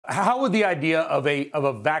How would the idea of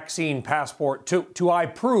a vaccine passport, to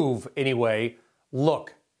iProov anyway,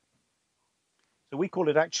 look? So we call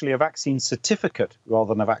it actually a vaccine certificate rather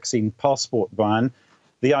than a vaccine passport, Brian.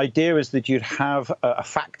 The idea is that you'd have a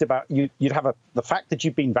fact about you'd have the fact that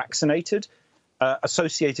you've been vaccinated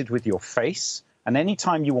associated with your face. And any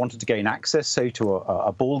time you wanted to gain access, say, to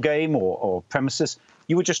a ball game or premises,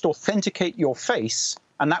 you would just authenticate your face,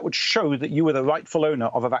 and that would show that you were the rightful owner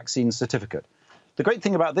of a vaccine certificate. The great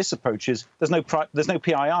thing about this approach is there's no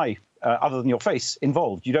PII other than your face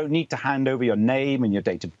involved. You don't need to hand over your name and your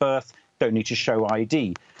date of birth. Don't need to show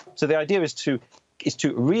ID. So the idea is to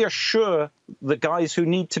reassure the guys who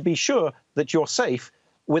need to be sure that you're safe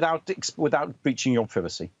without breaching your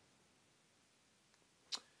privacy.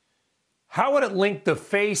 How would it link the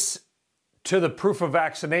face to the proof of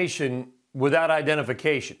vaccination without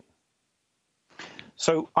identification?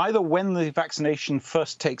 So either when the vaccination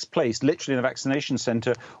first takes place, literally in a vaccination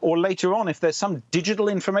center, or later on, if there's some digital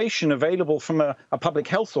information available from a public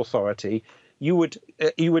health authority, you would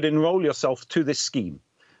enroll yourself to this scheme.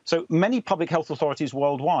 So many public health authorities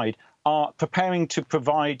worldwide are preparing to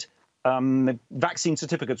provide vaccine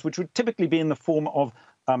certificates, which would typically be in the form of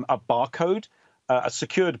a barcode, a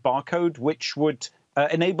secured barcode, which would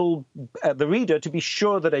enable the reader to be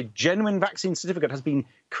sure that a genuine vaccine certificate has been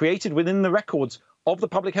created within the records of the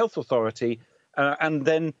public health authority, and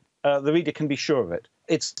then the reader can be sure of it.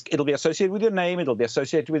 It'll be associated with your name, it'll be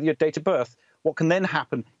associated with your date of birth. What can then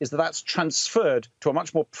happen is that that's transferred to a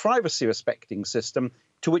much more privacy-respecting system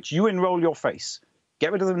to which you enroll your face.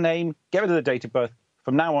 Get rid of the name, get rid of the date of birth.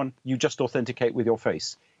 From now on, you just authenticate with your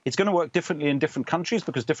face. It's going to work differently in different countries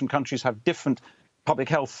because different countries have different public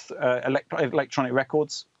health electronic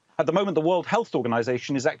records. At the moment, the World Health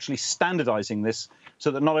Organization is actually standardizing this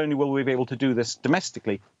so that not only will we be able to do this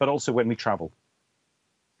domestically, but also when we travel.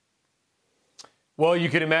 Well, you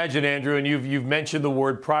can imagine, Andrew, and you've mentioned the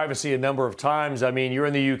word privacy a number of times. I mean, you're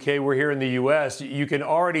in the UK, we're here in the US. You can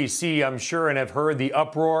already see, I'm sure, and have heard the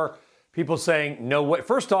uproar. People saying, no way.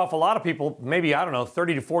 First off, a lot of people, maybe, I don't know,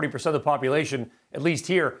 30 to 40% of the population, at least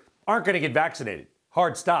here, aren't going to get vaccinated.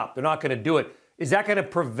 Hard stop. They're not going to do it. Is that going to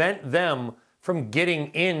prevent them from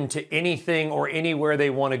getting into anything or anywhere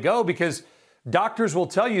they want to go? Because doctors will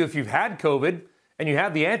tell you if you've had COVID and you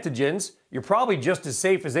have the antigens, you're probably just as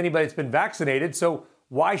safe as anybody that's been vaccinated. So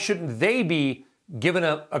why shouldn't they be given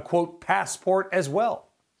a quote, passport as well?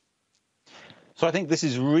 So I think this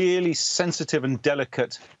is really sensitive and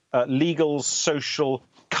delicate legal, social,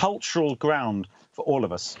 cultural ground for all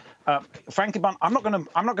of us. Frankly, I'm not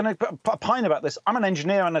going to opine about this. I'm an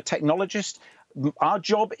engineer and a technologist. Our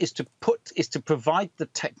job is to provide the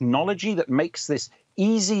technology that makes this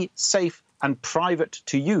easy, safe, and private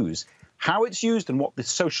to use. How it's used and what the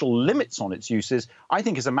social limits on its use is, I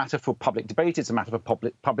think, is a matter for public debate. It's a matter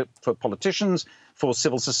for politicians, for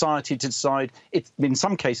civil society to decide. In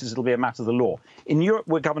some cases, it'll be a matter of the law. In Europe,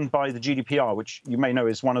 we're governed by the GDPR, which you may know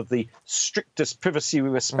is one of the strictest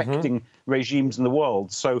privacy-respecting regimes in the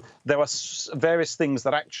world. So there are various things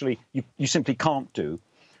that actually you simply can't do.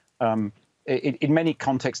 In many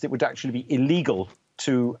contexts, it would actually be illegal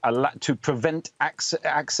to prevent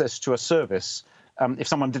access to a service if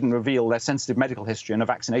someone didn't reveal their sensitive medical history, and a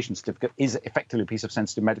vaccination certificate is effectively a piece of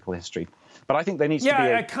sensitive medical history. But I think there needs to be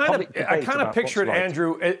a public debate. I kind of picture it, right.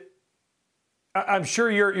 Andrew. I'm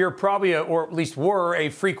sure you're probably, or at least were, a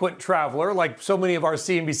frequent traveler, like so many of our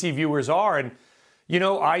CNBC viewers are. And, you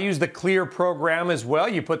know, I use the Clear program as well.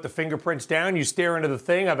 You put the fingerprints down, you stare into the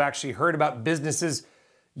thing. I've actually heard about businesses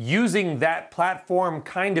using that platform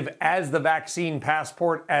kind of as the vaccine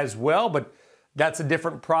passport as well, but that's a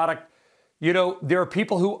different product. You know, there are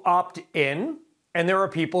people who opt in, and there are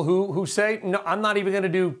people who say, no, I'm not even going to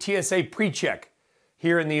do TSA pre-check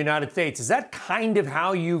here in the United States. Is that kind of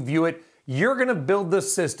how you view it? You're going to build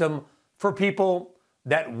this system for people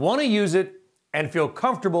that want to use it and feel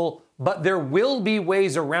comfortable, but there will be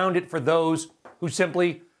ways around it for those who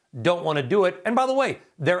simply don't want to do it. And by the way,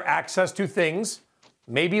 their access to things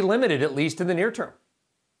may be limited, at least in the near term.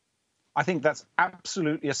 I think that's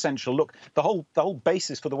absolutely essential. Look, the whole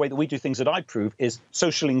basis for the way that we do things at iProov is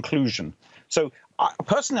social inclusion. So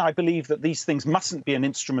personally, I believe that these things mustn't be an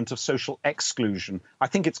instrument of social exclusion. I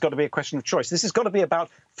think it's got to be a question of choice. This has got to be about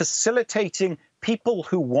facilitating people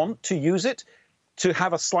who want to use it to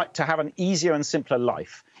have an easier and simpler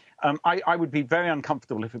life. I would be very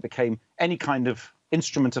uncomfortable if it became any kind of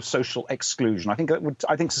instrument of social exclusion. I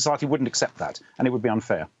think society wouldn't accept that, and it would be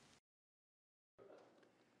unfair.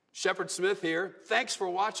 Shepard Smith here. Thanks for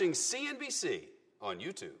watching CNBC on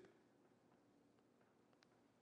YouTube.